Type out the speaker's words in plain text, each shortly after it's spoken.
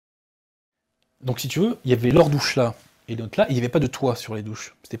Donc si tu veux, il y avait leur douche là, et l'autre là, il n'y avait pas de toit sur les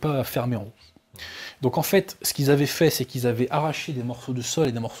douches. C'était pas fermé en haut. Donc en fait, ce qu'ils avaient fait, c'est qu'ils avaient arraché des morceaux de sol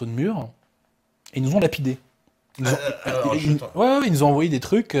et des morceaux de mur, et ils nous ont lapidés. Ouais, ils nous ont envoyé des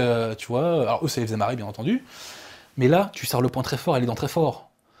trucs, tu vois. Alors eux, ça les faisait marrer, bien entendu. Mais là, tu sors le point très fort et les dents très fort.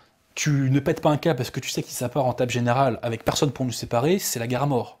 Tu ne pètes pas un câble parce que tu sais que si ça part en table générale avec personne pour nous séparer, c'est la guerre à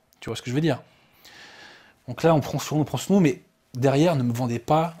mort. Tu vois ce que je veux dire? Donc là, on prend sur nous, mais derrière, ne me vendez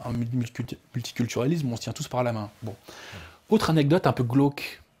pas un multiculturalisme où on se tient tous par la main. Bon. Autre anecdote un peu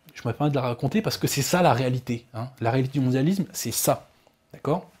glauque, je me permets de la raconter parce que c'est ça la réalité. Hein. La réalité du mondialisme, c'est ça.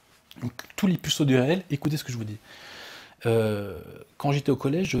 D'accord? Donc, tous les puceaux du réel, écoutez ce que je vous dis. Quand j'étais au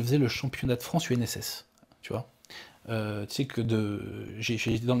collège, je faisais le championnat de France UNSS. Tu vois? Tu sais que j'ai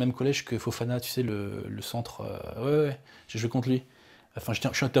été dans le même collège que Fofana, tu sais, le centre. Ouais, j'ai joué contre lui. Enfin, je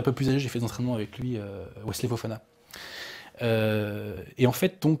suis un peu plus âgé, j'ai fait des entraînements avec lui, Wesley Fofana. Et en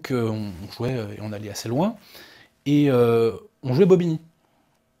fait, donc, on jouait et on allait assez loin. Et on jouait Bobigny,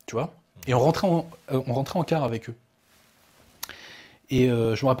 tu vois. Et on rentrait en quart avec eux. Et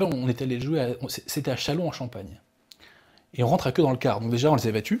je me rappelle, on était allé jouer, c'était à Châlons en Champagne. Et on rentre que dans le quart. Donc déjà, on les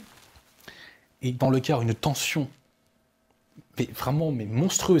avait battus. Et dans le quart, une tension, mais vraiment mais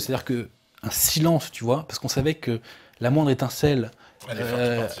monstrueuse. C'est-à-dire que un silence, tu vois, parce qu'on savait que la moindre étincelle,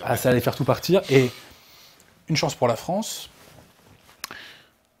 ça allait faire tout partir. Et une chance pour la France,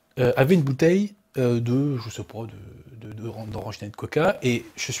 avait une bouteille je sais pas, d'orangina de coca. Et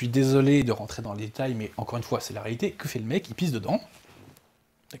je suis désolé de rentrer dans les détails, mais encore une fois, c'est la réalité. Que fait le mec? Il pisse dedans.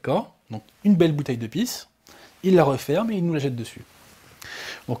 D'accord? Donc une belle bouteille de pisse. Il la referme et il nous la jette dessus.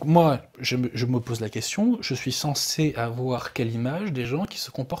 Donc moi, je me pose la question, je suis censé avoir quelle image des gens qui se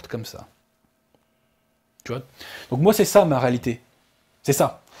comportent comme ça? Tu vois? Donc moi, c'est ça ma réalité. C'est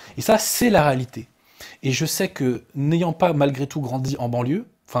ça. Et ça, c'est la réalité. Et je sais que, n'ayant pas malgré tout grandi en banlieue,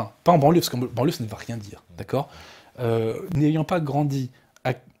 enfin, pas en banlieue, parce que banlieue, ça ne veut rien dire, d'accord? N'ayant pas grandi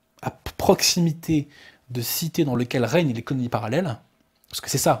à proximité de cités dans lesquelles règnent l'économie parallèle, parce que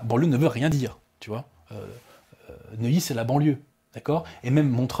c'est ça, banlieue ne veut rien dire, tu vois? Neuilly, c'est la banlieue, d'accord? Et même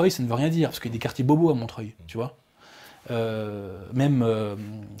Montreuil, ça ne veut rien dire, parce qu'il y a des quartiers bobos à Montreuil, tu vois? Même,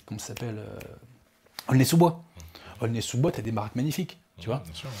 comment ça s'appelle? Aulnay-sous-Bois. Aulnay-sous-Bois, t'as des baraques magnifiques, tu vois?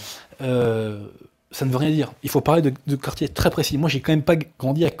 Bien sûr, Ça ne veut rien dire. Il faut parler de quartiers très précis. Moi, j'ai quand même pas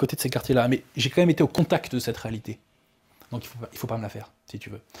grandi à côté de ces quartiers-là, mais j'ai quand même été au contact de cette réalité. Donc, il faut pas me la faire, si tu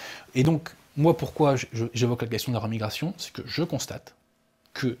veux. Et donc, moi, pourquoi j'évoque la question de la remigration, c'est que je constate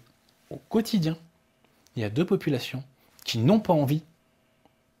que, au quotidien, il y a deux populations qui n'ont pas envie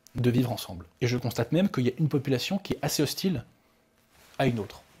de vivre ensemble. Et je constate même qu'il y a une population qui est assez hostile à une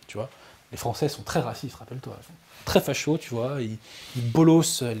autre, tu vois. Les Français sont très racistes, rappelle-toi. Très fachos, tu vois. Ils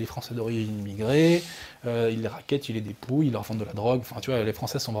bolossent les Français d'origine immigrée, ils les raquettent, ils les dépouillent, ils leur vendent de la drogue. Enfin, tu vois, les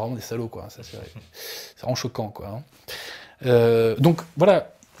Français sont vraiment des salauds, quoi. Ça, c'est vraiment choquant, quoi. Donc,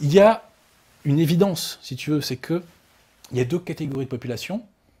 voilà, il y a une évidence, si tu veux, c'est que il y a deux catégories de population.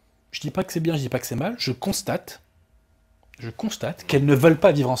 Je dis pas que c'est bien, je dis pas que c'est mal, je constate qu'elles ne veulent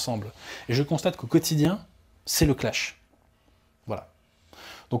pas vivre ensemble. Et je constate qu'au quotidien, c'est le clash. Voilà.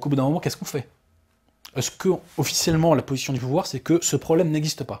 Donc au bout d'un moment, qu'est-ce qu'on fait? Est-ce que, officiellement, la position du pouvoir, c'est que ce problème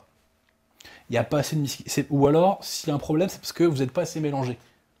n'existe pas? Il n'y a pas assez de... Ou alors, s'il y a un problème, c'est parce que vous n'êtes pas assez mélangés.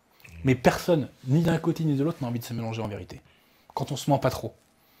 Mais personne, ni d'un côté ni de l'autre, n'a envie de se mélanger en vérité. Quand on se ment pas trop.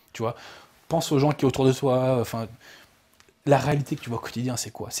 Tu vois? Pense aux gens qui sont autour de toi, enfin... La réalité que tu vois au quotidien, c'est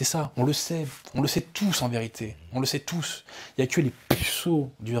quoi? C'est ça, on le sait tous en vérité, on le sait tous. Il n'y a que les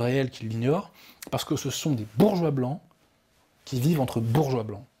puceaux du réel qui l'ignorent, parce que ce sont des bourgeois blancs qui vivent entre bourgeois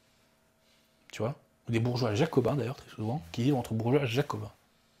blancs. Tu vois? Ou des bourgeois jacobins d'ailleurs, très souvent, qui vivent entre bourgeois jacobins.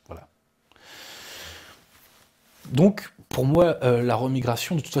 Voilà. Donc, pour moi, la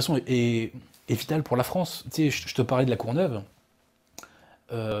remigration, de toute façon, est vitale pour la France. Tu sais, je te parlais de la Courneuve.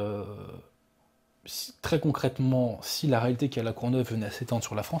 Très concrètement, si la réalité qu'il y a à la Courneuve venait à s'étendre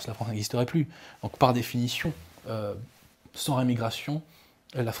sur la France n'existerait plus. Donc par définition, sans immigration,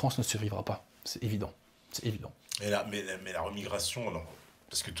 la France ne survivra pas. C'est évident. C'est évident. Mais la remigration, alors,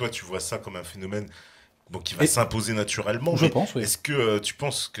 parce que toi tu vois ça comme un phénomène qui va s'imposer naturellement, je pense, oui. Est-ce que tu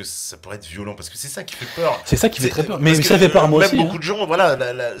penses que ça pourrait être violent? Parce que c'est ça qui fait peur. C'est ça qui fait très peur. Mais ça fait peur à moi aussi. Même beaucoup de gens, voilà,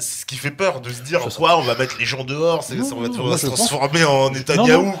 c'est ce qui fait peur de se dire quoi, on va mettre les gens dehors, ça va se transformer en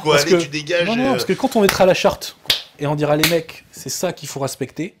Netanyahou, quoi. Allez, tu dégages. Non, parce que quand on mettra la charte et on dira les mecs, c'est ça qu'il faut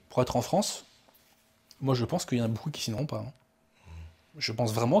respecter pour être en France, moi je pense qu'il y en a beaucoup qui signeront pas. Hein. Je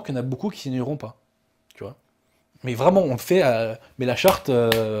pense vraiment qu'il y en a beaucoup qui signeront pas. Tu vois. Mais vraiment, on le fait, mais la charte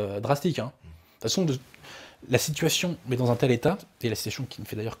drastique. Hein. De toute façon, la situation, mais dans un tel état, et la situation qui ne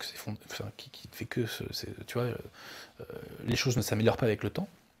fait d'ailleurs que qui fait que, tu vois, les choses ne s'améliorent pas avec le temps.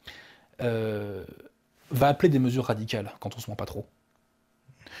 va appeler des mesures radicales quand on se ment pas trop.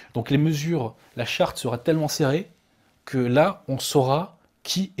 Donc les mesures, la charte sera tellement serrée que là, on saura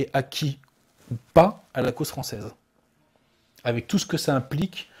qui est acquis ou pas à la cause française. Avec tout ce que ça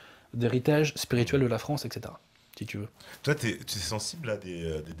implique d'héritage spirituel de la France, etc. Si tu veux. Toi, tu es sensible à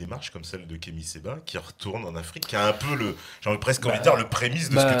des démarches comme celle de Kémy Séba qui retourne en Afrique, qui a un peu j'ai presque envie de dire le prémisse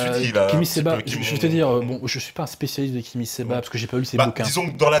de ce que tu dis là. Kémy Séba, je vais te dire, bon, je suis pas un spécialiste de Kémy Séba parce que j'ai pas lu ses bouquins. Disons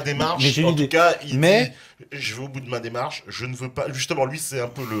que dans la démarche, en tout cas, il dit je vais au bout de ma démarche, je ne veux pas. Justement, lui, c'est un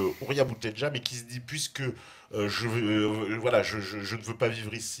peu le Ouria Boutedja, mais qui se dit puisque voilà, je ne veux pas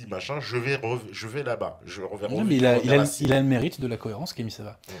vivre ici, machin, je vais là-bas. Je reverrai. Non, mais il a le mérite de la cohérence, Kémy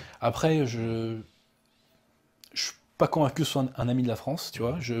Séba. Après, je suis pas convaincu que ce soit un ami de la France, tu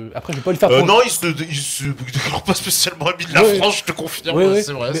vois. Après, je vais pas lui faire. Non, il se déclare pas spécialement ami de la France, je te confirme. Oui.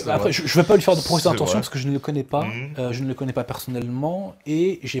 C'est vrai. Après, je vais pas lui faire de procès d'intention parce que je ne le connais pas. Je ne le connais pas personnellement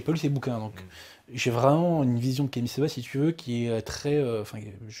et j'ai pas lu ses bouquins. Donc, j'ai vraiment une vision de Kémy Séba, si tu veux, qui est très.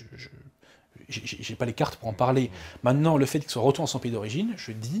 J'ai pas les cartes pour en parler. Maintenant, le fait qu'il soit retourné dans son pays d'origine,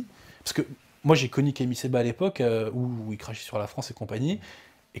 je dis, parce que moi j'ai connu Kémy Séba à l'époque où il crachait sur la France et compagnie,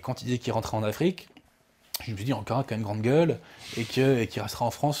 et quand il disait qu'il rentrait en Afrique, je me suis dit encore un qui a une grande gueule et qu'il restera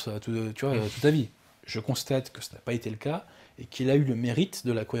en France toute sa vie. Je constate que ça n'a pas été le cas et qu'il a eu le mérite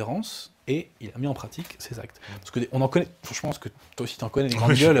de la cohérence et il a mis en pratique ses actes. Parce que on en connaît, je pense que toi aussi t'en connais, les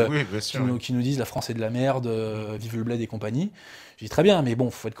grandes gueules qui nous disent la France est de la merde, vive le bled et compagnie. Je dis très bien, mais bon,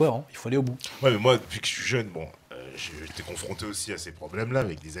 il faut être cohérent, il faut aller au bout. Ouais, mais moi, depuis que je suis jeune, bon, j'ai été confronté aussi à ces problèmes-là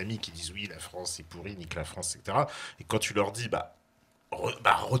avec des amis qui disent oui, la France c'est pourri, nique la France, etc. Et quand tu leur dis,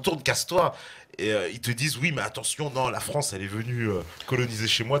 retourne, casse-toi. Et ils te disent oui, mais attention, non, la France elle est venue coloniser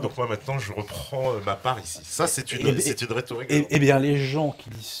chez moi, donc moi maintenant je reprends ma part ici. Ça c'est une rhétorique. Eh bien les gens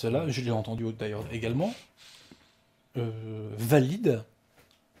qui disent cela, je l'ai entendu d'ailleurs également, valident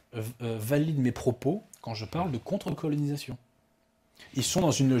mes propos quand je parle de contre-colonisation. Ils sont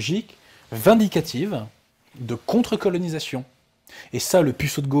dans une logique vindicative de contre-colonisation. Et ça, le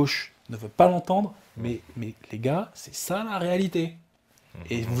puceau de gauche ne veut pas l'entendre, mais les gars, c'est ça la réalité.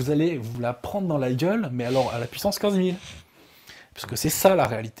 Et vous allez vous la prendre dans la gueule, mais alors à la puissance 15 000. Parce que c'est ça la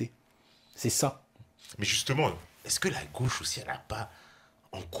réalité. C'est ça. Mais justement, est-ce que la gauche aussi, elle n'a pas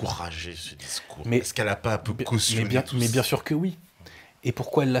encouragé ce discours? Est-ce qu'elle n'a pas un peu cautionné tout ça? Mais bien sûr que oui. Et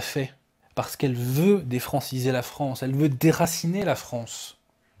pourquoi elle l'a fait? Parce qu'elle veut défranciser la France, elle veut déraciner la France.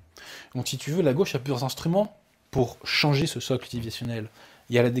 Donc si tu veux, la gauche a plusieurs instruments pour changer ce socle civilisationnel.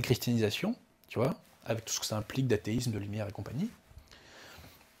 Il y a la déchristianisation, tu vois, avec tout ce que ça implique d'athéisme, de lumière et compagnie.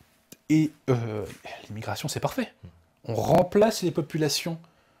 Et l'immigration, c'est parfait. On remplace les populations.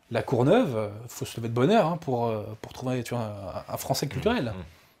 La Courneuve, il faut se lever de bonne heure pour trouver un français culturel.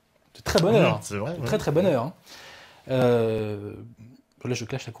 De très bonne heure. C'est vrai. Très très bonne heure. Là, je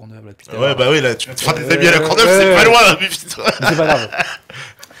clash la Courneuve. Là, depuis ouais, bah oui, là, tu te feras des amis à la Courneuve, c'est pas loin, là, c'est pas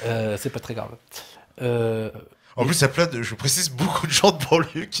grave. C'est pas très grave. En plus, il y a plein de, je précise, beaucoup de gens de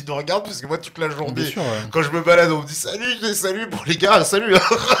banlieue qui nous regardent, parce que moi, toute la journée, quand je me balade, on me dit salut, bon les gars, salut.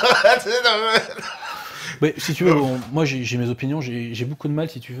 Mais si tu veux, moi j'ai mes opinions, j'ai beaucoup de mal,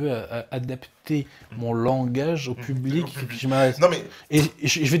 si tu veux, à adapter mon langage au public. Non, mais... Et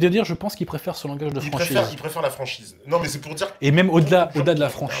je vais te dire, je pense qu'ils préfèrent ce langage de franchise. Ils préfèrent la franchise. Non, mais c'est pour dire... Et même au-delà de la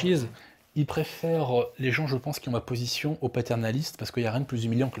franchise, ils préfèrent les gens, je pense, qui ont ma position au paternaliste, parce qu'il n'y a rien de plus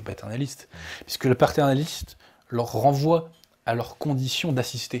humiliant que le paternaliste. Puisque le paternaliste leur renvoie à leurs conditions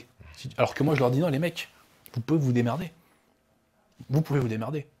d'assister. Alors que moi, je leur dis, non, les mecs, vous pouvez vous démerder. Vous pouvez vous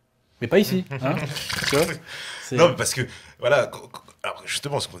démerder. Mais pas ici. Hein. Non, mais parce que, voilà, alors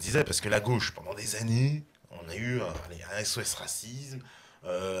justement, ce qu'on disait, parce que la gauche, pendant des années, on a eu un SOS Racisme,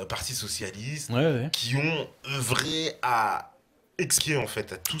 Parti Socialiste, qui ont œuvré à expliquer, en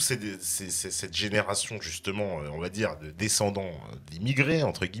fait, à tous cette génération, justement, on va dire, de descendants d'immigrés,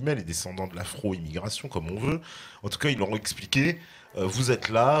 entre guillemets, les descendants de l'afro-immigration, comme on veut. En tout cas, ils leur ont expliqué... vous êtes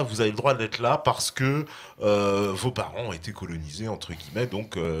là, vous avez le droit d'être là parce que vos parents ont été colonisés, entre guillemets,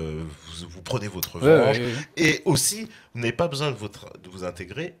 donc vous prenez votre revanche. Et aussi, vous n'avez pas besoin de vous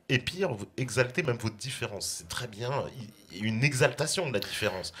intégrer, et pire, vous exaltez même votre différence. C'est très bien, il y a une exaltation de la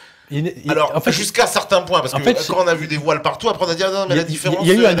différence. Alors, en fait, jusqu'à certains points, parce que quand on a vu des voiles partout, après on a dit ah non, mais la différence...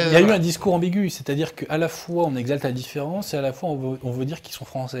 Il y a eu un discours ambigu, c'est-à-dire qu'à la fois on exalte la différence, et à la fois on veut dire qu'ils sont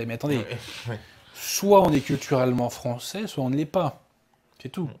français. Mais attendez... Soit on est culturellement français, soit on ne l'est pas. C'est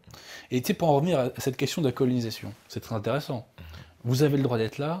tout. Et tu sais, pour en revenir à cette question de la colonisation, c'est très intéressant. Vous avez le droit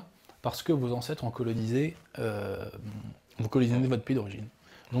d'être là parce que vos ancêtres ont colonisé votre pays d'origine.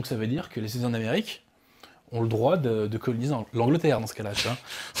 Donc ça veut dire que les citoyens d'Amérique ont le droit de coloniser l'Angleterre dans ce cas-là.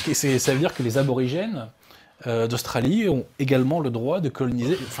 Ça veut dire que les aborigènes d'Australie ont également le droit de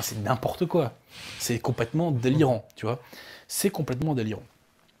coloniser. Enfin, c'est n'importe quoi. C'est complètement délirant, tu vois. C'est complètement délirant.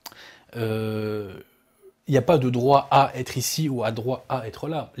 Il n'y a pas de droit à être ici ou à droit à être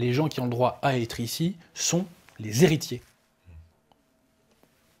là. Les gens qui ont le droit à être ici sont les héritiers.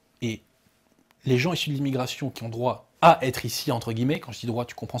 Et les gens issus de l'immigration qui ont droit à être ici, entre guillemets, quand je dis droit,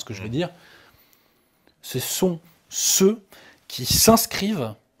 tu comprends ce que je veux dire, ce sont ceux qui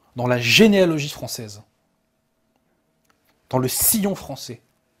s'inscrivent dans la généalogie française, dans le sillon français,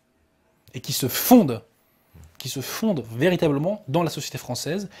 et qui se fondent véritablement dans la société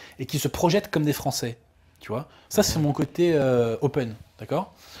française, et qui se projettent comme des Français. Tu vois, ça c'est mon côté open,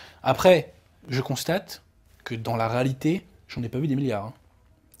 d'accord. Après, je constate que dans la réalité, j'en ai pas vu des milliards. Hein.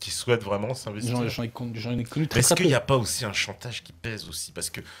 Qui souhaitent vraiment s'investir. J'en ai connu très très peu. Est-ce qu'il n'y a pas aussi un chantage qui pèse aussi?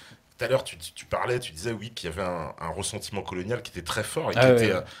 Parce que tout à l'heure, tu parlais, tu disais oui qu'il y avait un ressentiment colonial qui était très fort et qui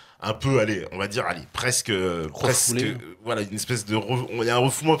était un peu, allez, on va dire, allez, presque, voilà, une espèce de, il y a un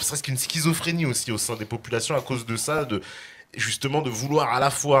refoulement, presque une schizophrénie aussi au sein des populations à cause de ça, justement de vouloir à la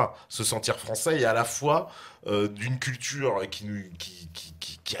fois se sentir français et à la fois d'une culture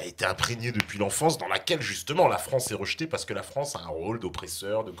qui a été imprégnée depuis l'enfance, dans laquelle justement la France est rejetée parce que la France a un rôle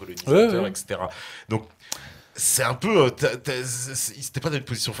d'oppresseur, de colonisateur, etc. Donc c'est un peu... C'était pas dans une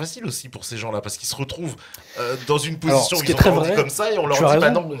position facile aussi pour ces gens-là, parce qu'ils se retrouvent dans une position où ils ont grandi comme ça et on leur dit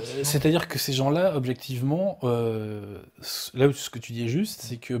bah non. C'est-à-dire que ces gens-là, objectivement, là où ce que tu dis est juste,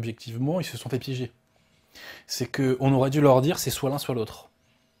 c'est qu'objectivement, ils se sont fait piéger. C'est qu'on aurait dû leur dire c'est soit l'un soit l'autre.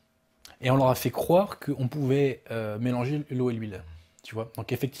 Et on leur a fait croire qu'on pouvait mélanger l'eau et l'huile. Tu vois.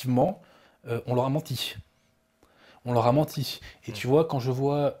 Donc effectivement, on leur a menti. On leur a menti. Et tu vois, quand je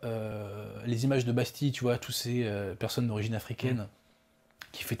vois les images de Bastille, tu vois, tous ces personnes d'origine africaine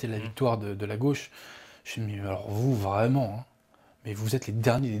qui fêtaient la victoire de la gauche, je me dis, mais alors vous, vraiment, hein, mais vous êtes les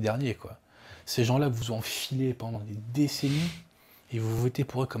derniers des derniers, quoi. Ces gens-là vous ont filé pendant des décennies, et vous votez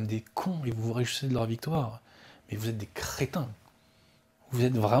pour eux comme des cons, et vous vous réjouissez de leur victoire. Mais vous êtes des crétins. Vous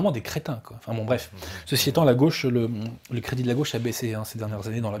êtes vraiment des crétins, quoi. Enfin bon, bref. Ceci étant, la gauche, le crédit de la gauche a baissé ces dernières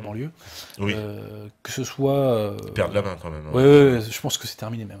années dans la banlieue. Oui. Que ce soit... Ils perdent la main quand même. Hein. Ouais, je pense que c'est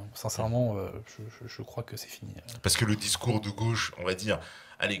terminé même. Sincèrement, je crois que c'est fini. Parce que le discours de gauche, on va dire,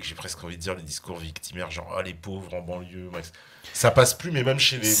 allez, que j'ai presque envie de dire le discours victimaire, genre les pauvres en banlieue, ça passe plus, mais même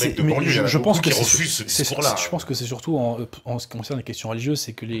chez les mecs de banlieue, il y en a beaucoup qui refusent ce discours-là. Je pense que c'est surtout en ce qui concerne les questions religieuses,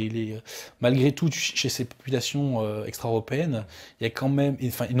 c'est que malgré tout, chez ces populations extra-européennes, il y a quand même,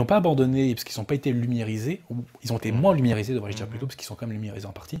 enfin, ils n'ont pas abandonné parce qu'ils n'ont pas été lumiérisés, ou ils ont été moins lumiérisés, devrais-je dire plutôt, parce qu'ils sont quand même lumiérisés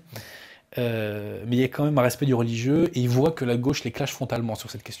en partie. Mais il y a quand même un respect du religieux, et ils voient que la gauche les clash frontalement sur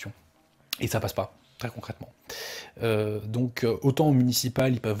cette question. Et ça passe pas, très concrètement. Donc, autant au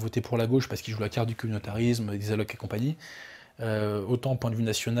municipal, ils peuvent voter pour la gauche parce qu'ils jouent la carte du communautarisme, des allocs et compagnie. Autant au point de vue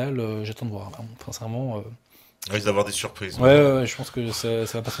national, j'attends de voir. Sincèrement. Il risque d'avoir des surprises. Ouais, je pense que ça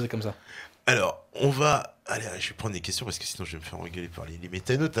va pas se passer comme ça. Alors, on va. Allez, je vais prendre des questions parce que sinon je vais me faire engueuler par les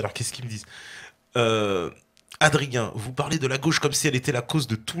métanotes. Alors, qu'est-ce qu'ils me disent Adrien, vous parlez de la gauche comme si elle était la cause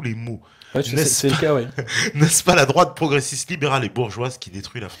de tous les maux. Ouais, c'est le cas, oui. N'est-ce pas la droite progressiste, libérale et bourgeoise qui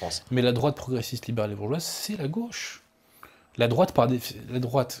détruit la France? Mais la droite progressiste, libérale et bourgeoise, c'est la gauche. La droite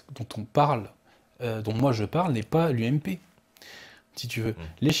dont on parle, dont moi je parle, n'est pas l'UMP. Si tu veux.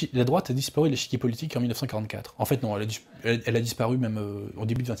 La droite a disparu de l'échiquier politique en 1944. En fait, non, elle a disparu même au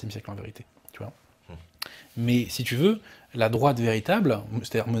début du XXe siècle, en vérité. Tu vois. Mais si tu veux, la droite véritable,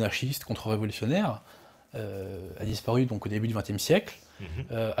 c'est-à-dire monarchiste, contre-révolutionnaire, a disparu donc au début du XXe siècle,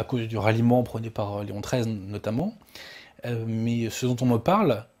 à cause du ralliement prôné par Léon XIII notamment. Mais ce dont on me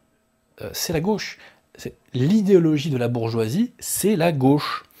parle, c'est la gauche. L'idéologie de la bourgeoisie, c'est la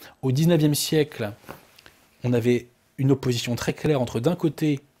gauche. Au XIXe siècle, on avait une opposition très claire entre d'un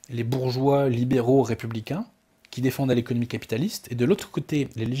côté les bourgeois libéraux républicains qui défendaient l'économie capitaliste et de l'autre côté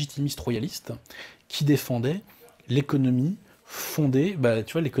les légitimistes royalistes qui défendaient l'économie fondée,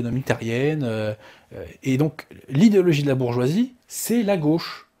 tu vois, l'économie terrienne. Et donc l'idéologie de la bourgeoisie, c'est la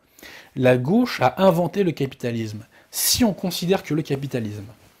gauche. La gauche a inventé le capitalisme. Si on considère que le capitalisme,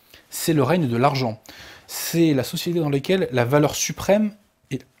 c'est le règne de l'argent, c'est la société dans laquelle la valeur suprême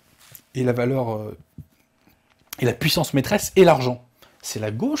et la valeur... et la puissance maîtresse est l'argent. C'est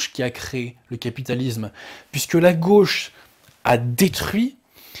la gauche qui a créé le capitalisme, puisque la gauche a détruit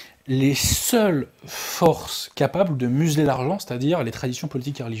les seules forces capables de museler l'argent, c'est-à-dire les traditions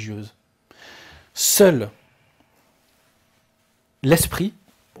politiques et religieuses. Seul l'esprit,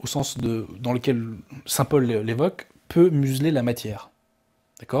 au sens dans lequel saint Paul l'évoque, peut museler la matière.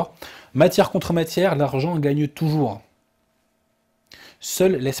 D'accord ? Matière contre matière, l'argent gagne toujours.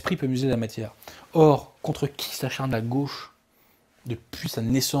 Seul l'esprit peut museler la matière. Or, contre qui s'acharne la gauche depuis sa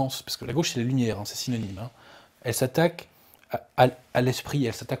naissance? Parce que la gauche, c'est la lumière, hein, c'est synonyme. Hein. elle s'attaque à l'esprit,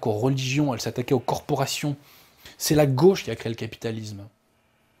 elle s'attaque aux religions, elle s'attaquait aux corporations. C'est la gauche qui a créé le capitalisme.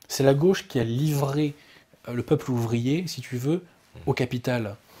 C'est la gauche qui a livré le peuple ouvrier, si tu veux, au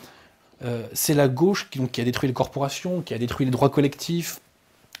capital. C'est la gauche qui a détruit les corporations, qui a détruit les droits collectifs,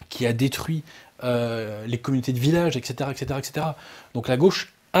 qui a détruit les communautés de village, etc., etc., etc. Donc la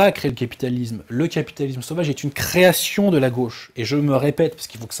gauche a créé le capitalisme. Le capitalisme sauvage est une création de la gauche. Et je me répète, parce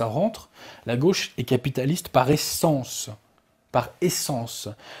qu'il faut que ça rentre, la gauche est capitaliste par essence. Par essence.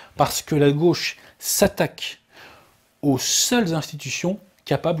 Parce que la gauche s'attaque aux seules institutions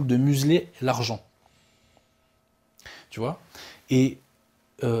capables de museler l'argent. Tu vois? Et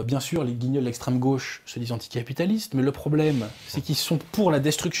bien sûr, les guignols de l'extrême gauche se disent anticapitalistes, mais le problème, c'est qu'ils sont pour la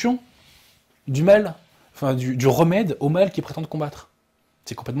destruction du mal, enfin du remède au mal qu'ils prétendent combattre.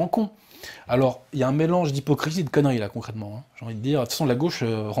 C'est complètement con. Alors, il y a un mélange d'hypocrisie et de conneries, là, concrètement. Hein. J'ai envie de dire, de toute façon, la gauche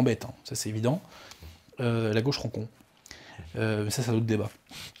rend bête, hein. Ça c'est évident. La gauche rend con. Mais ça, c'est un autre débat.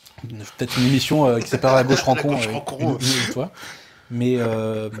 Peut-être une émission qui s'appelle La gauche rend con. Tu vois. Mais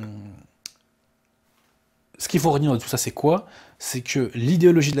ce qu'il faut retenir de tout ça, c'est quoi? C'est que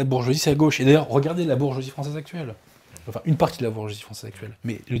l'idéologie de la bourgeoisie, c'est la gauche. Et d'ailleurs, regardez la bourgeoisie française actuelle. Enfin, une partie de la bourgeoisie française actuelle.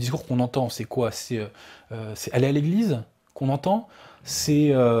 Mais le discours qu'on entend, c'est quoi? C'est aller à l'église qu'on entend.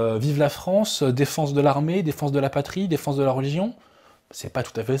 C'est vive la France, défense de l'armée, défense de la patrie, défense de la religion. C'est pas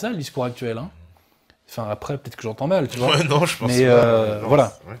tout à fait ça, le discours actuel. Hein. Enfin, après, peut-être que j'entends mal, tu vois. Ouais, non, je pense mais pas.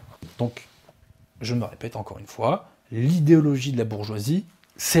 voilà. Ouais. Donc, je me répète encore une fois, l'idéologie de la bourgeoisie,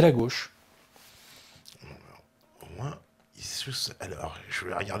 c'est la gauche. Au moins, alors, je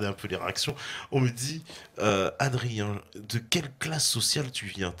vais regarder un peu les réactions. On me dit, Adrien, de quelle classe sociale tu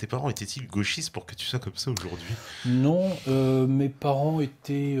viens? Tes parents étaient-ils gauchistes pour que tu sois comme ça aujourd'hui? Non, mes parents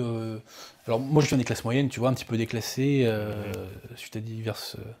étaient... Alors, moi, je viens des classes moyennes, tu vois, un petit peu déclassées, suite à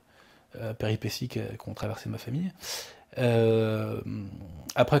diverses péripéties qu'ont traversé ma famille.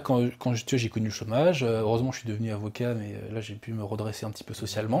 Après, quand j'ai connu le chômage, heureusement, je suis devenu avocat, mais là, j'ai pu me redresser un petit peu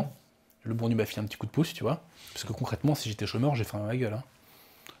socialement. Le bon Dieu m'a filé un petit coup de pouce, tu vois. Parce que concrètement, si j'étais chômeur, j'ai fermé ma gueule. Hein.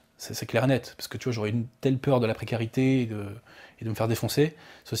 C'est clair et net. Parce que tu vois, j'aurais une telle peur de la précarité et de me faire défoncer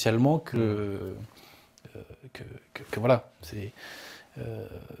socialement que voilà.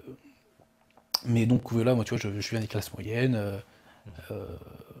 Mais donc là, moi, tu vois, je viens des classes moyennes.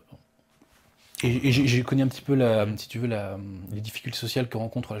 Et j'ai connu un petit peu, si tu veux, les difficultés sociales que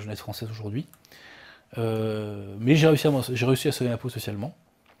rencontre la jeunesse française aujourd'hui. Mais j'ai réussi à sauver ma peau socialement.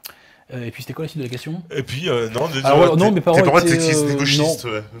 Et puis c'était quoi la suite de la question? Et puis non, mes parents étaient gauchistes.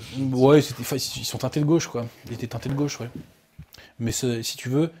 Ouais, ils sont teintés de gauche, quoi. Ils étaient teintés de gauche, ouais. Mais si tu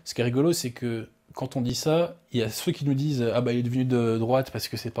veux, ce qui est rigolo, c'est que quand on dit ça, il y a ceux qui nous disent ah bah il est devenu de droite parce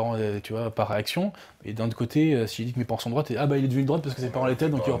que ses parents, tu vois, par réaction. Et d'un autre côté, si je dis que mes parents sont de droite, ah bah il est devenu de droite parce que ses parents l'étaient,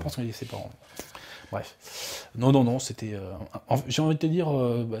 donc il reprend ce qu'on dit ses parents. Bref. Non, c'était. J'ai envie de te dire,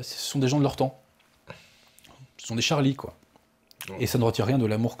 ce sont des gens de leur temps. Ce sont des Charlie, quoi. Et ça ne retire rien de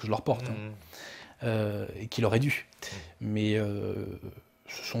l'amour que je leur porte, et qu'il aurait dû. Mais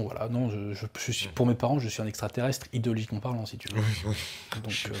ce sont, voilà, non, pour mes parents, je suis un extraterrestre, idéologiquement parlant, si tu veux.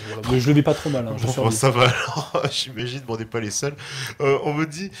 Donc, voilà. Mais je le vis pas trop mal. Hein, ça va alors, j'imagine, on n'est pas les seuls. On me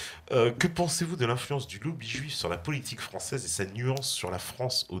dit, que pensez-vous de l'influence du lobby juif sur la politique française et sa nuance sur la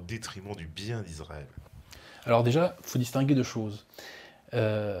France au détriment du bien d'Israël? Alors déjà, il faut distinguer deux choses.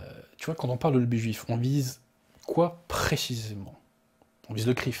 Tu vois, quand on parle de lobby juif, on vise quoi précisément? On vise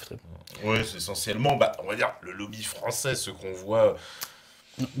le CRIF. Oui, c'est essentiellement, on va dire, le lobby français, ce qu'on voit...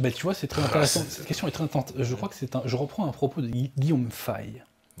 tu vois, c'est très intéressant. Cette question est très intéressante. Je crois que je reprends un propos de Guillaume Faye,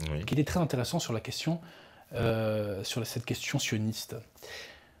 qui était très intéressant sur la question, sur cette question sioniste.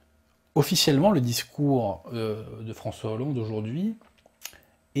 Officiellement, le discours de François Hollande aujourd'hui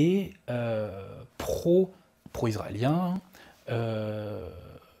est pro-israélien,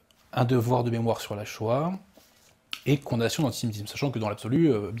 un devoir de mémoire sur la Shoah, et condamnation d'antisémitisme, sachant que dans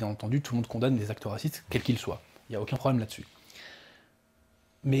l'absolu, bien entendu, tout le monde condamne les actes racistes, quels qu'ils soient. Il n'y a aucun problème là-dessus.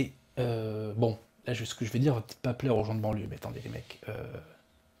 Mais, bon, là, ce que je vais dire va peut-être pas plaire aux gens de banlieue, mais attendez, les mecs,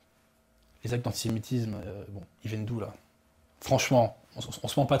 les actes d'antisémitisme, bon, ils viennent d'où, là? Franchement, on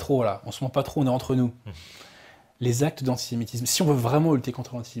se ment pas trop, là, on se ment pas trop, on est entre nous. Les actes d'antisémitisme, si on veut vraiment lutter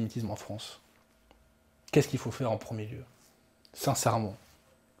contre l'antisémitisme en France, qu'est-ce qu'il faut faire en premier lieu? Sincèrement.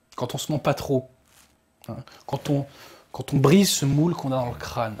 Quand on se ment pas trop, hein, quand on brise ce moule qu'on a dans le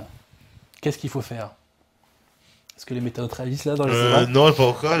crâne, qu'est-ce qu'il faut faire? Est-ce que les méthodes réalisent là dans les débats? Non, pas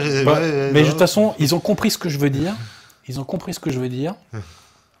encore. Mais de toute façon, ils ont compris ce que je veux dire. Ils ont compris ce que je veux dire.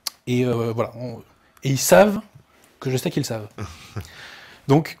 Et voilà. Et ils savent que je sais qu'ils savent.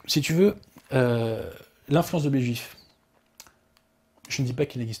 Donc, si tu veux, l'influence de les juifs, je ne dis pas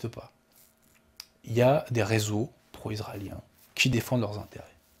qu'il n'existe pas. il y a des réseaux pro-israéliens qui défendent leurs intérêts.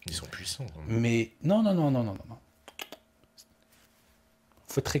 Ils sont puissants. Mais non. Il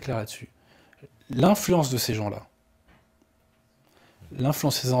faut être très clair là-dessus. L'influence de ces gens-là,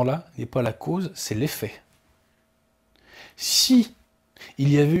 n'est pas la cause, c'est l'effet. Si il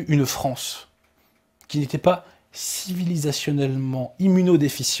y avait eu une France qui n'était pas civilisationnellement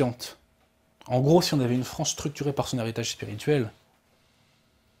immunodéficiente, en gros, si on avait une France structurée par son héritage spirituel,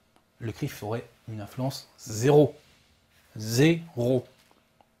 le CRIF aurait une influence zéro. Zéro.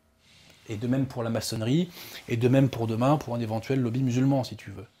 Et de même pour la maçonnerie, et de même pour demain, pour un éventuel lobby musulman, si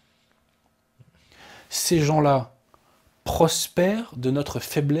tu veux. Ces gens-là prospèrent de notre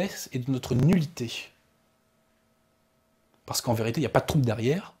faiblesse et de notre nullité. Parce qu'en vérité, il n'y a pas de troupe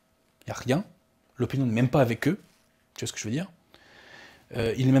derrière, il n'y a rien. L'opinion n'est même pas avec eux, tu vois ce que je veux dire.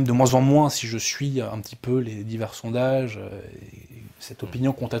 Il est même de moins en moins, si je suis un petit peu les divers sondages, et cette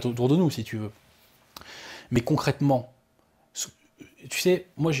opinion qu'on tâte autour de nous, si tu veux. Mais concrètement, tu sais,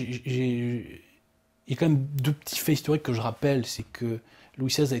 moi, il y a quand même deux petits faits historiques que je rappelle, c'est que Louis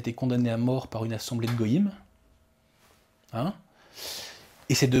XVI a été condamné à mort par une assemblée de goïms, hein,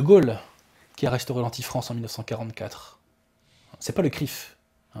 et c'est De Gaulle qui a restauré l'anti-France en 1944. C'est pas le CRIF,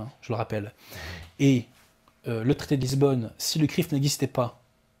 hein, je le rappelle. Et le traité de Lisbonne, si le CRIF n'existait pas,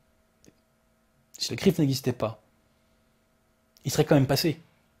 il serait quand même passé.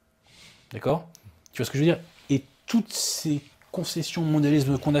 D'accord? Tu vois ce que je veux dire? Et toutes ces concessions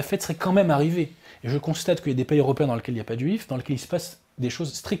mondialisme qu'on a faites seraient quand même arrivées. Et je constate qu'il y a des pays européens dans lesquels il n'y a pas de juifs, dans lesquels il se passe des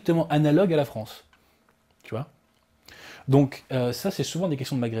choses strictement analogues à la France. Tu vois? Donc ça, c'est souvent des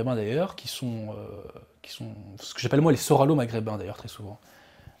questions de maghrébins d'ailleurs, qui sont ce que j'appelle moi les soralo-maghrébins d'ailleurs, très souvent,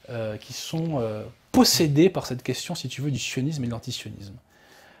 qui sont possédés par cette question, si tu veux, du sionisme et de l'antisionisme.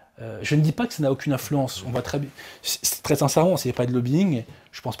 Je ne dis pas que ça n'a aucune influence. On va très sincèrement, s'il n'y a pas de lobbying,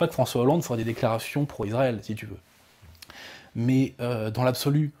 je ne pense pas que François Hollande fera des déclarations pour Israël, si tu veux. Mais dans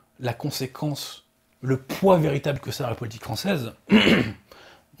l'absolu, la conséquence, le poids véritable que ça a dans la politique française,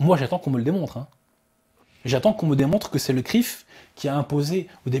 moi j'attends qu'on me le démontre. Hein. J'attends qu'on me démontre que c'est le CRIF qui a imposé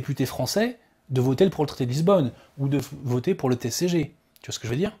aux députés français de voter pour le traité de Lisbonne ou de voter pour le TCG. Tu vois ce que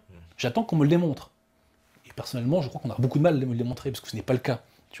je veux dire? J'attends qu'on me le démontre. Et personnellement, je crois qu'on a beaucoup de mal à me le démontrer, parce que ce n'est pas le cas.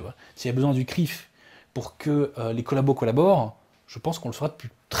 Tu vois, s'il y a besoin du CRIF pour que les collabos collaborent, je pense qu'on le fera depuis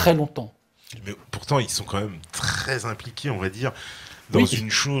très longtemps. Mais pourtant, ils sont quand même très impliqués, on va dire, dans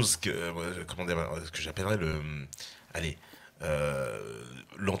une chose que j'appellerais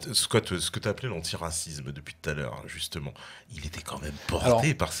ce que tu as appelé l'antiracisme depuis tout à l'heure, justement. Il était quand même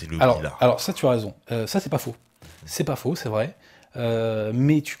porté par ces lobbies-là. Alors ça, tu as raison. Ça, c'est pas faux. C'est pas faux, c'est vrai.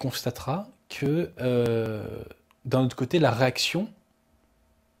 Mais tu constateras que, d'un autre côté, la réaction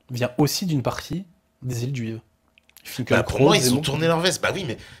vient aussi d'une partie des élites juives. Pour moi, ils ont tourné leur veste. Bah oui,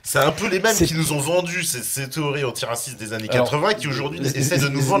 mais c'est un peu les mêmes qui nous ont vendu ces théories antiracistes des années 80 qui aujourd'hui essaient de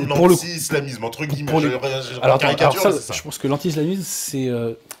nous vendre l'anti-islamisme, entre guillemets. Je pense que l'anti-islamisme,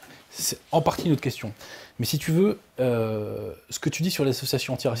 c'est en partie une autre question. Mais si tu veux, ce que tu dis sur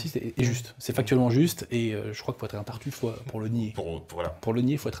l'association antiraciste est juste. C'est factuellement juste, et je crois qu'il faut être un tartuffe pour le nier. Pour le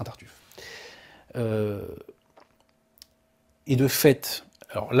nier, il faut être un tartuffe. Et de fait,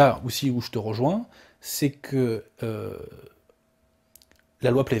 alors là aussi où je te rejoins, c'est que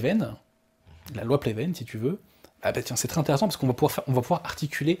la loi Pleven, si tu veux, ah bah tiens, c'est très intéressant parce qu'on va pouvoir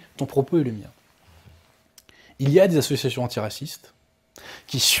articuler ton propos et le mien. Il y a des associations antiracistes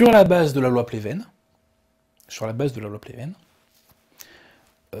qui, sur la base de la loi Pleven,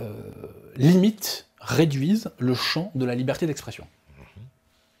 limitent, réduisent le champ de la liberté d'expression.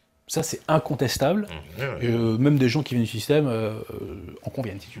 Ça, c'est incontestable. Même des gens qui viennent du système en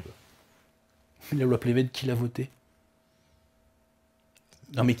conviennent, si tu veux. La loi Pleven, qui l'a voté?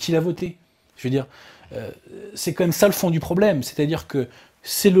 Non, mais qui l'a voté? Je veux dire, c'est quand même ça le fond du problème. C'est-à-dire que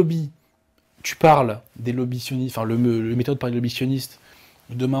ces lobbies, tu parles des lobbies sionistes, enfin, le méthode par les lobbies sionistes,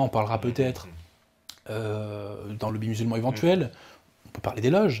 demain on parlera peut-être dans le lobby musulman éventuel, on peut parler des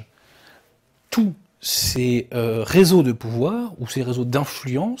loges. Tous ces réseaux de pouvoir ou ces réseaux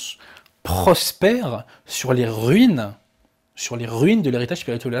d'influence prospèrent sur les ruines de l'héritage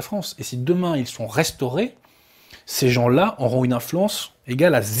spirituel de la France. Et si demain ils sont restaurés, ces gens-là auront une influence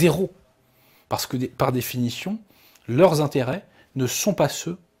égale à zéro. Parce que, par définition, leurs intérêts ne sont pas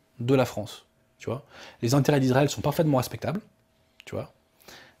ceux de la France. Tu vois, les intérêts d'Israël sont parfaitement respectables, tu vois,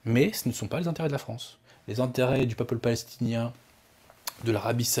 mais ce ne sont pas les intérêts de la France. Les intérêts du peuple palestinien, de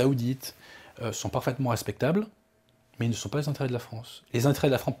l'Arabie Saoudite, sont parfaitement respectables, mais ils ne sont pas les intérêts de la France. Les intérêts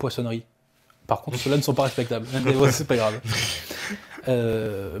de la franc-poissonnerie, Par contre, ceux-là ne sont pas respectables. Ouais, c'est pas grave.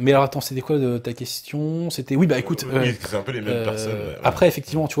 Mais alors attends, c'était quoi ta question? C'était oui, bah écoute. Oui, c'est un peu les mêmes personnes. Ouais. Après,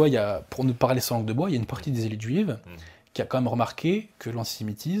 effectivement, tu vois, il y a, pour ne parler sans langue de bois, il y a une partie des élites juives qui a quand même remarqué que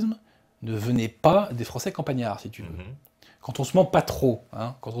l'antisémitisme ne venait pas des Français campagnards, si tu veux. Quand on se ment pas trop,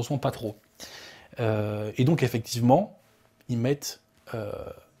 hein, quand on se ment pas trop. Et donc effectivement, ils mettent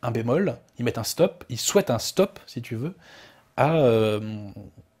un bémol, ils mettent un stop, ils souhaitent un stop, si tu veux, à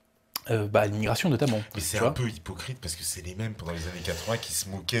l'immigration notamment. Mais c'est un peu hypocrite parce que c'est les mêmes pendant les années 80 qui se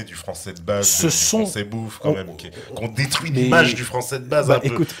moquaient du français de base, du français bouffe quand même, qu'on détruit l'image du français de base un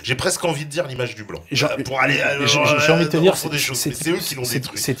peu. J'ai presque envie de dire l'image du blanc. Pour aller, j'ai envie de te dire, c'est eux qui l'ont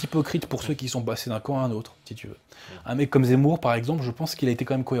détruit. C'est hypocrite pour ceux qui sont passés d'un camp à un autre, si tu veux. Un mec comme Zemmour, par exemple, je pense qu'il a été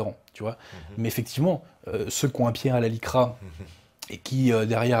quand même cohérent, tu vois. Mais effectivement, ceux qui ont un pied à la licra et qui,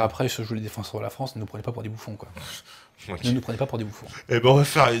 derrière, après, se jouent les défenseurs de la France, ne nous prenez pas pour des bouffons, quoi. Okay. Ne nous prenez pas pour des bouffons. Eh ben, on va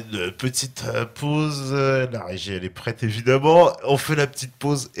faire une petite pause. La régie, elle est prête, évidemment. On fait la petite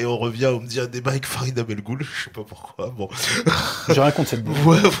pause et on revient. On me dit un débat avec Farida Belgoul. Je sais pas pourquoi. Bon. Je raconte cette bouffe.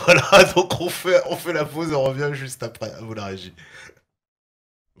 Ouais, voilà. Donc, on fait la pause et on revient juste après. À vous, la régie.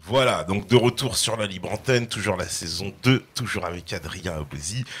 Voilà. Donc, de retour sur la libre antenne. Toujours la saison 2. Toujours avec Adrien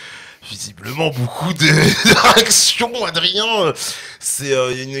Abauzit. Visiblement beaucoup de réactions, Adrien. Il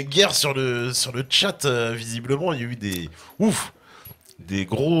y a une guerre sur le chat. Visiblement, il y a eu des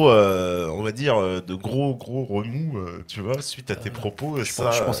gros, on va dire, de gros remous, tu vois, suite à tes propos.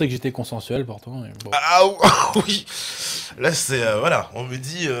 Je pensais que j'étais consensuel, pourtant. Bon. Ah oui. Là, c'est voilà, on me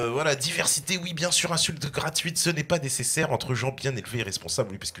dit voilà, diversité, oui, bien sûr, insulte gratuite, ce n'est pas nécessaire entre gens bien élevés et responsables,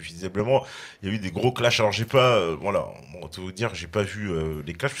 oui, parce que visiblement, il y a eu des gros clashs. Alors, j'ai pas, voilà, on va te dire, j'ai pas vu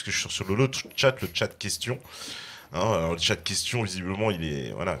les clashs, parce que je suis sur l'autre chat, le chat question. Hein, alors, le chat de questions, visiblement, il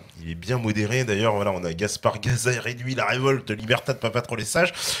est bien modéré. D'ailleurs, voilà, on a Gaspard Gaza et réduit la révolte, Libertad, pas trop les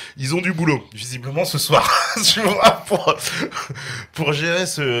sages. Ils ont du boulot, visiblement, ce soir, tu vois, pour gérer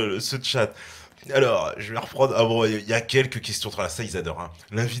ce chat. Alors, je vais reprendre. Ah bon, il y a quelques questions. Ça, ils adorent. Hein.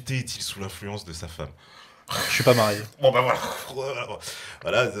 L'invité est-il sous l'influence de sa femme? Je suis pas marié. Bon, bah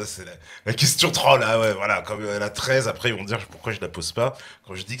voilà, ça, c'est la question troll. Ah ouais, voilà, comme elle a 13, après ils vont dire pourquoi je la pose pas.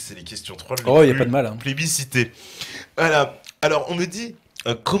 Quand je dis que c'est les questions troll, il y a pas de mal. Hein. Plébiscitées. Voilà. Alors, on me dit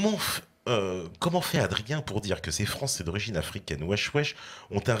comment fait Adrien pour dire que ces Français d'origine africaine, wesh wesh,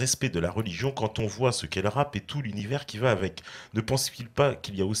 ont un respect de la religion quand on voit ce qu'est le rap et tout l'univers qui va avec? Ne pense-t-il pas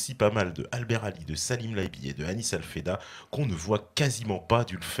qu'il y a aussi pas mal de Albert Ali, de Salim Laibi et de Anis Al-Feda qu'on ne voit quasiment pas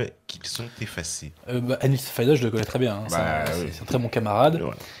du fait qu'ils sont effacés? Anis Al-Feda, je le connais très bien. Hein. C'est un très bon camarade.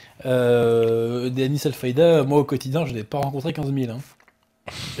 Voilà. Anis Al-Feda, moi au quotidien, je ne l'ai pas rencontré 15 000. Hein.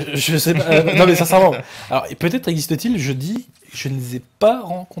 Je sais pas. Non mais sincèrement. Alors peut-être existe-t-il. Je dis, je ne les ai pas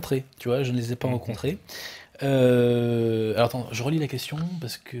rencontrés. Tu vois, je ne les ai pas rencontrés. Alors attends, je relis la question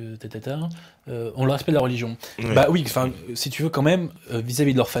parce que on le respect de la religion. Oui. Bah oui. Enfin, si tu veux quand même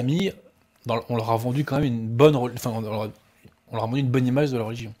vis-à-vis de leur famille, on leur a vendu quand même une bonne. Enfin, on leur a vendu une bonne image de la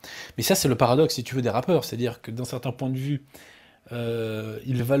religion. Mais ça, c'est le paradoxe, si tu veux, des rappeurs. C'est-à-dire que d'un certain point de vue,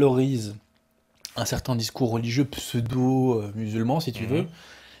 ils valorisent un certain discours religieux pseudo-musulman, si tu veux,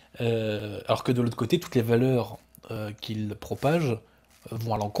 alors que de l'autre côté, toutes les valeurs qu'ils propagent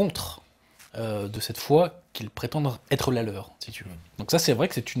vont à l'encontre de cette foi qu'ils prétendent être la leur, si tu veux. Donc ça, c'est vrai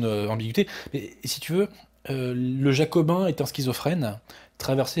que c'est une ambiguïté. Mais si tu veux, le jacobin est un schizophrène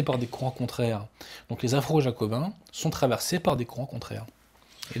traversé par des courants contraires. Donc les afro-jacobins sont traversés par des courants contraires.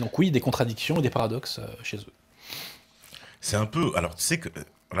 Et donc oui, des contradictions et des paradoxes chez eux. C'est un peu... Alors tu sais que...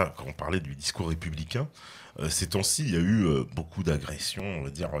 Voilà, quand on parlait du discours républicain, ces temps-ci, il y a eu beaucoup d'agressions, on va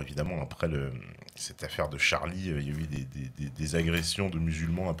dire, évidemment, après cette affaire de Charlie, il y a eu des agressions de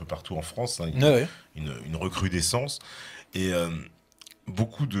musulmans un peu partout en France, hein, une recrudescence, et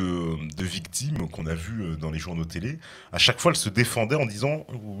beaucoup de victimes qu'on a vues dans les journaux télé, à chaque fois, elles se défendaient en disant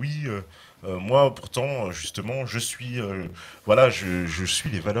 « Oui, moi, pourtant, justement, je suis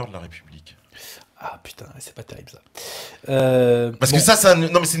les valeurs de la République ». Ah putain, c'est pas terrible ça. Parce que ça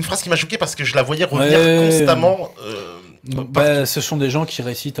non mais c'est une phrase qui m'a choqué parce que je la voyais revenir constamment. Ce sont des gens qui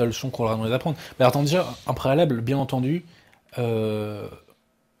récitent la leçon qu'on leur a demandé d'apprendre. Mais attends, déjà, un préalable, bien entendu,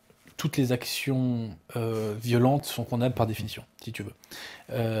 toutes les actions violentes sont condamnables par définition, si tu veux.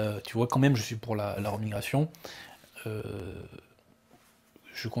 Tu vois, quand même, je suis pour la remigration. Je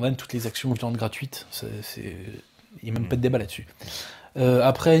condamne toutes les actions violentes gratuites. Il n'y a même pas de débat là-dessus.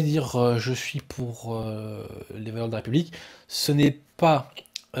 Après, dire je suis pour les valeurs de la République, ce n'est pas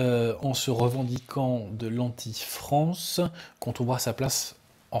en se revendiquant de l'anti-France qu'on trouvera sa place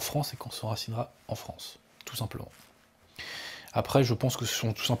en France et qu'on s'enracinera en France, tout simplement. Après, je pense que ce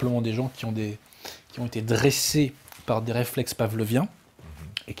sont tout simplement des gens qui ont été dressés par des réflexes pavloviens,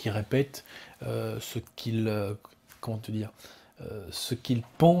 et qui répètent ce qu'ils comment te dire, ce qu'ils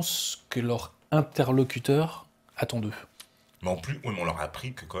pensent que leur interlocuteur attend d'eux. Mais en plus, oui, mais on leur a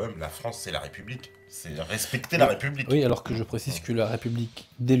appris que quand même la France c'est la République, c'est respecter la République. Oui, alors que je précise que la République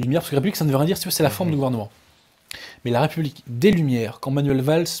des Lumières, parce que République ça ne veut rien dire, c'est la forme du gouvernement. Mais la République des Lumières, quand Manuel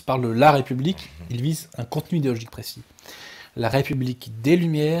Valls parle de la République, il vise un contenu idéologique précis. La République des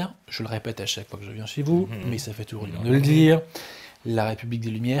Lumières, je le répète à chaque fois que je viens chez vous, mais ça fait toujours du bien de le dire, la République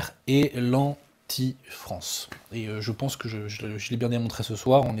des Lumières est l'anti-France. Et je pense que je l'ai bien démontré ce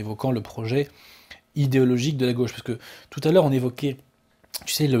soir en évoquant le projet idéologique de la gauche. Parce que tout à l'heure, on évoquait,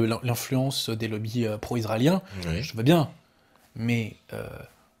 tu sais, l'influence des lobbies pro-israéliens. Oui. Je veux bien. Mais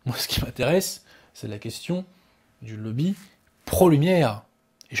moi, ce qui m'intéresse, c'est la question du lobby pro-lumière.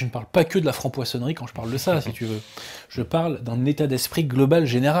 Et je ne parle pas que de la franc-poissonnerie quand je parle de ça, si tu veux. Je parle d'un état d'esprit global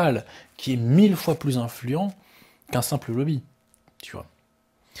général qui est 1000 fois plus influent qu'un simple lobby. Tu vois.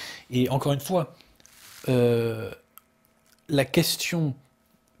 Et encore une fois, la question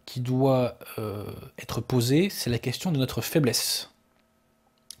qui doit être posée, c'est la question de notre faiblesse.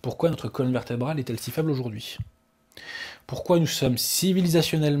 Pourquoi notre colonne vertébrale est-elle si faible aujourd'hui? Pourquoi nous sommes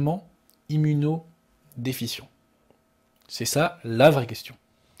civilisationnellement immunodéficients? C'est ça la vraie question.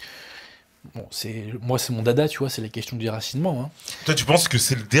 Bon, moi, c'est mon dada, tu vois, c'est la question du déracinement. Hein. Toi, tu penses que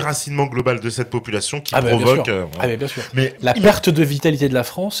c'est le déracinement global de cette population qui provoque... bien sûr. Mais la perte de vitalité de la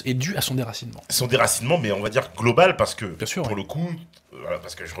France est due à son déracinement. Son déracinement, mais on va dire global, parce que, pour le coup, voilà,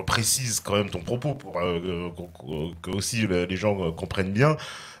 parce que je reprécise quand même ton propos pour que aussi les gens comprennent bien,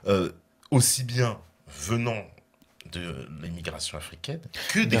 aussi bien venant de l'immigration africaine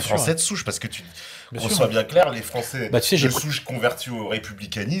que des Français de souche, parce que qu'on soit bien clair, les Français de souche convertis au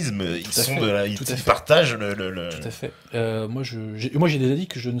républicanisme, ils partagent le... Tout à fait. Moi, j'ai déjà dit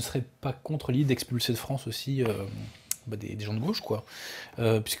que je ne serais pas contre l'idée d'expulser de France aussi des gens de gauche, quoi.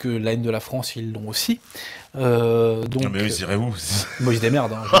 Puisque la haine de la France, ils l'ont aussi. Donc, mais eux, ils iraient où? Moi, ils se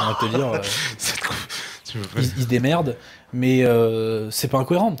démerdent, hein, j'ai envie de te dire. Ils se démerdent, mais c'est pas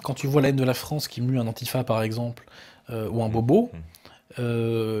incohérent. Quand tu vois la haine de la France qui mue un antifa, par exemple, ou un bobo, j'ai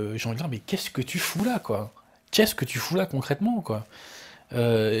envie de dire, mais qu'est-ce que tu fous là, quoi? Qu'est-ce que tu fous là, concrètement, quoi?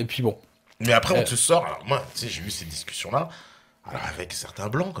 Et puis bon. Mais après, on te sort... Alors moi, tu sais, j'ai eu ces discussions-là, alors avec certains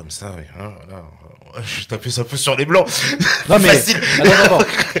blancs, comme ça, hein, voilà, je tapais un peu sur les blancs. Non, mais... Facile. Attends.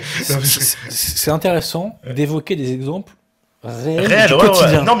 C'est intéressant d'évoquer des exemples réel du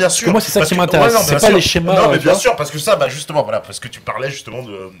quotidien. Ouais. Non, bien sûr. Parce que moi, c'est ça qui m'intéresse. C'est pas les schémas. Non, mais bien sûr, parce que ça, justement, voilà, parce que tu parlais justement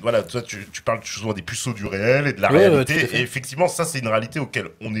de, voilà, toi, tu parles souvent des puceaux du réel et de la réalité. Et effectivement, ça, c'est une réalité auquel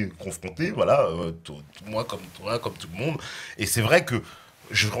on est confronté, voilà, moi comme toi, comme tout le monde. Et c'est vrai que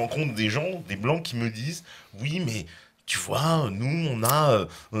je rencontre des gens, des blancs, qui me disent, oui, mais tu vois, nous, on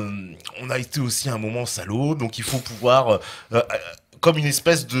a été aussi à un moment salaud, donc il faut pouvoir, comme une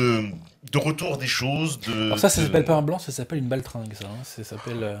espèce de retour des choses. Alors ça s'appelle pas un blanc, ça s'appelle une baltringue, ça. Hein. Ça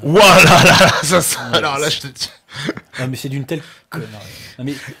s'appelle... Voilà, ça. Alors là, je te dis... Non, mais c'est d'une telle connerie. Non,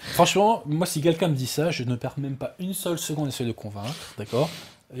 mais franchement, moi, si quelqu'un me dit ça, je ne perds même pas une seule seconde à essayer de convaincre, d'accord?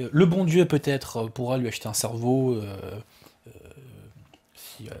 Le bon Dieu, peut-être, pourra lui acheter un cerveau,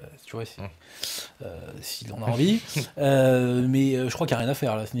 tu vois, s'il en a envie. Mais je crois qu'il n'y a rien à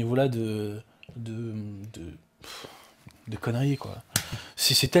faire, là, à ce niveau-là de conneries, quoi.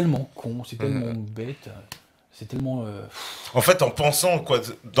 C'est tellement con, c'est tellement bête, c'est tellement... En fait, en pensant quoi,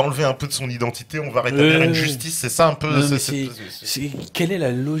 d'enlever un peu de son identité, on va rétablir une justice, c'est ça un peu... Quelle est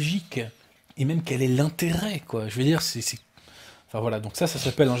la logique? Et même quel est l'intérêt, quoi? Je veux dire, Enfin voilà, donc ça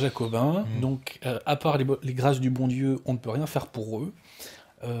s'appelle un jacobin, donc à part les grâces du bon Dieu, on ne peut rien faire pour eux.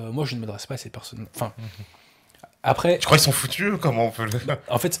 Moi, je ne m'adresse pas à ces personnes... Enfin... Après, tu crois qu'ils sont foutus? Comment on peut le...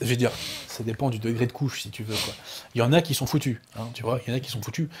 En fait, je veux dire, ça dépend du degré de couche, si tu veux, quoi. Il y en a qui sont foutus, hein, tu vois, il y en a qui sont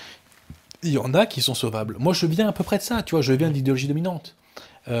foutus. Il y en a qui sont sauvables. Moi, je viens à peu près de ça, tu vois, je viens d'idéologie dominante.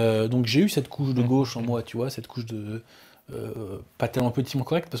 Donc j'ai eu cette couche de gauche en moi, tu vois, cette couche de... pas tellement politiquement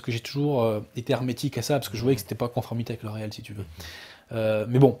correcte, parce que j'ai toujours été hermétique à ça, parce que je voyais que c'était pas conformité avec le réel, si tu veux.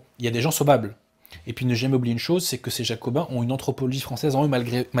 Mais bon, il y a des gens sauvables. Et puis ne jamais oublier une chose, c'est que ces jacobins ont une anthropologie française en eux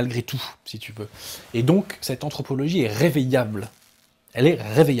malgré tout, si tu veux. Et donc, cette anthropologie est réveillable. Elle est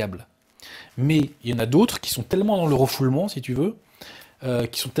réveillable. Mais il y en a d'autres qui sont tellement dans le refoulement, si tu veux,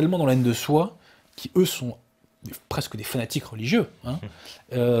 qui sont tellement dans la haine de soi, qui eux sont presque des fanatiques religieux, hein,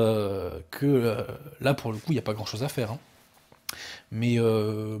 que là, pour le coup, il n'y a pas grand-chose à faire. Hein. Mais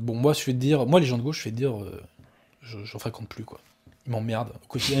bon, moi, je vais te dire, moi, les gens de gauche, je vais te dire, j'en fréquente plus, quoi. Ils m'emmerdent. Au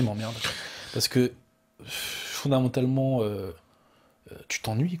quotidien, ils m'emmerdent. Parce que, fondamentalement, tu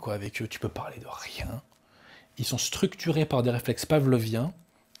t'ennuies, quoi, avec eux. Tu peux parler de rien. Ils sont structurés par des réflexes pavloviens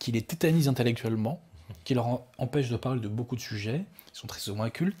qui les tétanisent intellectuellement. qui leur empêche de parler de beaucoup de sujets, ils sont très ou moins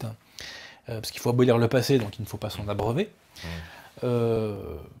cultes, parce qu'il faut abolir le passé, donc il ne faut pas s'en abreuver.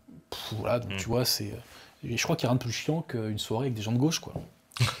 Voilà, donc tu vois, je crois qu'il n'y a rien de plus chiant qu'une soirée avec des gens de gauche, quoi.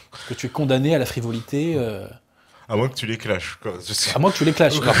 Parce que tu es condamné à la frivolité. À moins que tu les clashes, quoi. À moins que tu les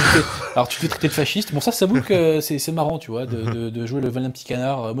clashes. Alors tu t'es traité de fasciste. Bon, ça s'avoue que c'est marrant, tu vois, de jouer le vilain petit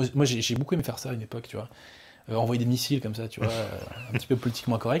canard. Moi j'ai beaucoup aimé faire ça à une époque, tu vois. Envoyer des missiles comme ça, tu vois, un petit peu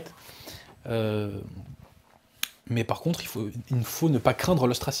politiquement correct. Mais par contre, il ne faut ne pas craindre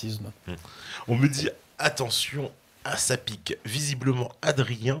l'ostracisme. On me dit, attention, à sa pique. Visiblement,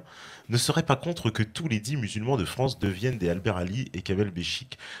 Adrien ne serait pas contre que tous les 10 musulmans de France deviennent des Albert Ali et Kamel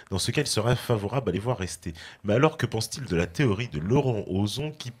Béchik. Dans ce cas, il serait favorable à les voir rester. Mais alors, que pense-t-il de la théorie de Laurent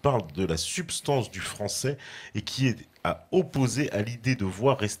Ozon qui parle de la substance du français et qui est à opposer à l'idée de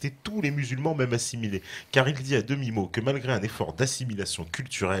voir rester tous les musulmans, même assimilés? Car il dit à demi-mot que malgré un effort d'assimilation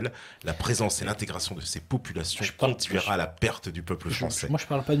culturelle, la présence et l'intégration de ces populations conduira à la perte du peuple français. Moi, je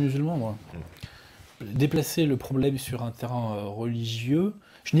parle pas de musulmans, moi. Déplacer le problème sur un terrain religieux,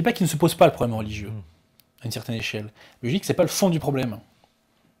 je ne dis pas qu'il ne se pose pas le problème religieux, à une certaine échelle, mais je dis que c'est pas le fond du problème.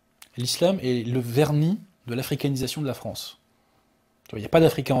 L'islam est le vernis de l'africanisation de la France. Il n'y a pas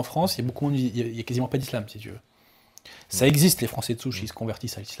d'Africains en France, il y a quasiment pas d'islam, si tu veux. Ça existe, les Français de souche, qui se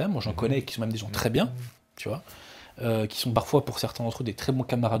convertissent à l'islam. Moi, j'en connais qui sont même des gens très bien, tu vois, qui sont parfois, pour certains d'entre eux, des très bons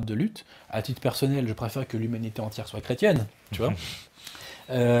camarades de lutte. À titre personnel, je préfère que l'humanité entière soit chrétienne, tu vois.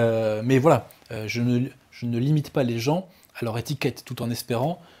 Mais voilà, je ne limite pas les gens à leur étiquette, tout en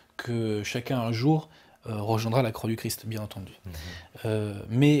espérant que chacun un jour rejoindra la croix du Christ, bien entendu.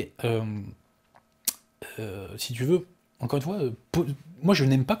 Mais si tu veux, encore une fois, moi je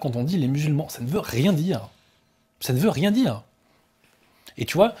n'aime pas quand on dit les musulmans, ça ne veut rien dire. Ça ne veut rien dire. Et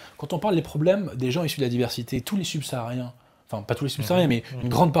tu vois, quand on parle des problèmes des gens issus de la diversité, tous les subsahariens, enfin pas tous les subsahariens, mais une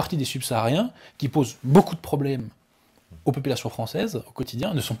grande partie des subsahariens qui posent beaucoup de problèmes aux populations françaises, au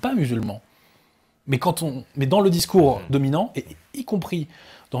quotidien, ne sont pas musulmans. Mais dans le discours dominant, et y compris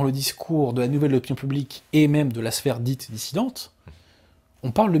dans le discours de la nouvelle opinion publique, et même de la sphère dite dissidente,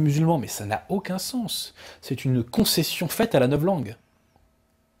 on parle de musulmans, mais ça n'a aucun sens. C'est une concession faite à la novlangue.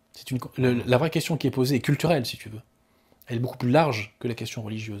 La vraie question qui est posée est culturelle, si tu veux. Elle est beaucoup plus large que la question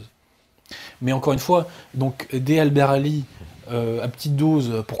religieuse. Mais encore une fois, donc des Albert Ali à petite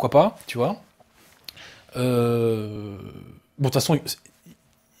dose, pourquoi pas, tu vois. Bon, de toute façon,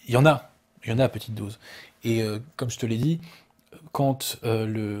 il y en a à petite dose. Et comme je te l'ai dit, quand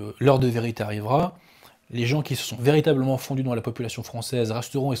l'heure de vérité arrivera, les gens qui se sont véritablement fondus dans la population française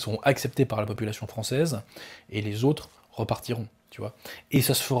resteront et seront acceptés par la population française, et les autres repartiront, tu vois. Et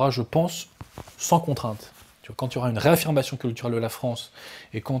ça se fera, je pense, sans contrainte. Tu vois, quand il y aura une réaffirmation culturelle de la France,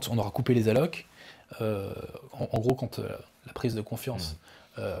 et quand on aura coupé les allocs, en gros, quand la prise de confiance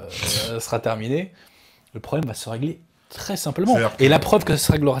sera terminée, le problème va se régler très simplement. Et la preuve que ça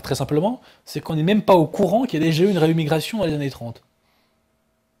se réglera très simplement, c'est qu'on n'est même pas au courant qu'il y a déjà eu une réimmigration dans les années 30.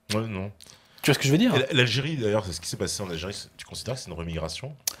 Ouais, non. Tu vois ce que je veux dire? L'Algérie, d'ailleurs, c'est ce qui s'est passé en Algérie. Tu considères que c'est une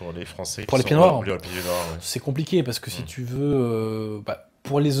rémigration pour les Français? Pour les pieds noirs, ouais. C'est compliqué parce que si tu veux,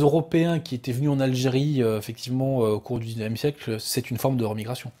 pour les Européens qui étaient venus en Algérie, effectivement, au cours du 19e siècle, c'est une forme de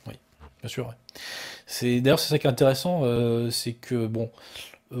remigration. Oui, bien sûr. Ouais. D'ailleurs, c'est ça qui est intéressant, c'est que, bon,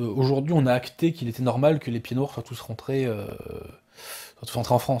 aujourd'hui, on a acté qu'il était normal que les pieds noirs soient tous rentrés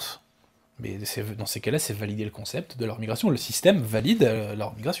en France. Mais dans ces cas-là, c'est valider le concept de leur migration. Le système valide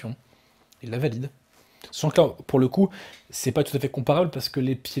leur migration. Il la valide. Sans que là, pour le coup, c'est pas tout à fait comparable parce que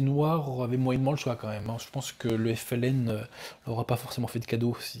les pieds noirs avaient moyennement le choix quand même. Hein. Je pense que le FLN n'aura pas forcément fait de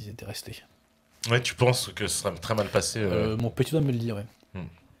cadeau s'ils étaient restés. Ouais, tu penses que ce serait très mal passé Mon petit doigt me le dit, ouais.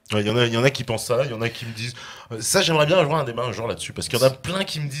 Il y en a qui pensent ça, il y en a qui me disent ça, j'aimerais bien avoir un débat un jour là-dessus parce qu'il y en a plein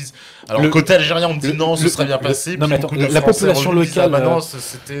qui me disent alors côté algérien on me dit non, ce serait bien passé, non, mais attends, la population locale non,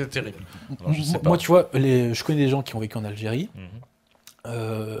 c'était terrible. Alors, moi tu vois, je connais des gens qui ont vécu en Algérie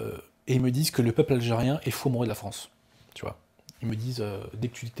et ils me disent que le peuple algérien est fou amoureux de la France, tu vois. Ils me disent dès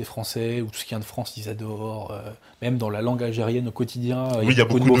que tu dis que t'es français ou tout ce qui vient de France, ils adorent, même dans la langue algérienne au quotidien, il y a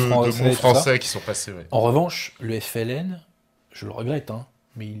beaucoup de mots français qui sont passés. Ouais. En revanche, le FLN, je le regrette, hein,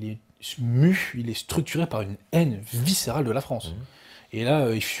 mais il est il est structuré par une haine viscérale de la France. Et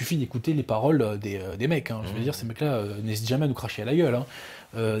là, il suffit d'écouter les paroles des mecs. Hein. Je veux dire, ces mecs-là n'hésitent jamais à nous cracher à la gueule. Hein.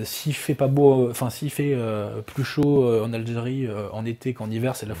 S'il fait pas beau, enfin s'il fait plus chaud en Algérie en été qu'en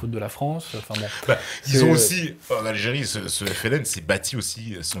hiver, c'est de la faute de la France. Enfin bon. Ils ont aussi en Algérie, ce FLN s'est bâti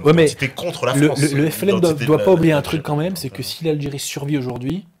aussi son identité contre la France. Le FLN doit pas oublier un truc quand même, c'est que si l'Algérie survit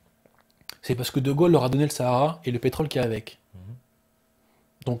aujourd'hui, c'est parce que De Gaulle leur a donné le Sahara et le pétrole qu'il y a avec.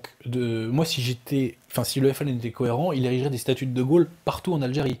 Donc, moi, si le FLN était cohérent, il érigerait des statues de De Gaulle partout en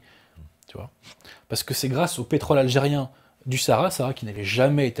Algérie. tu vois. Parce que c'est grâce au pétrole algérien du Sahara qui n'avait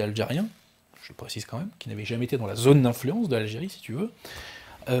jamais été algérien, je le précise quand même, qui n'avait jamais été dans la zone d'influence de l'Algérie, si tu veux.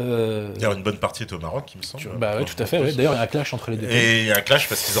 D'ailleurs, une bonne partie était au Maroc, il me semble. Bah ouais, tout à fait. Ouais. D'ailleurs, il y a un clash entre les deux. Et il y a un clash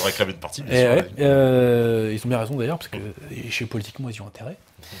parce qu'ils ont réclamé une partie. Bien sûr, ils ont bien raison d'ailleurs, parce que géopolitiquement, ils y ont intérêt.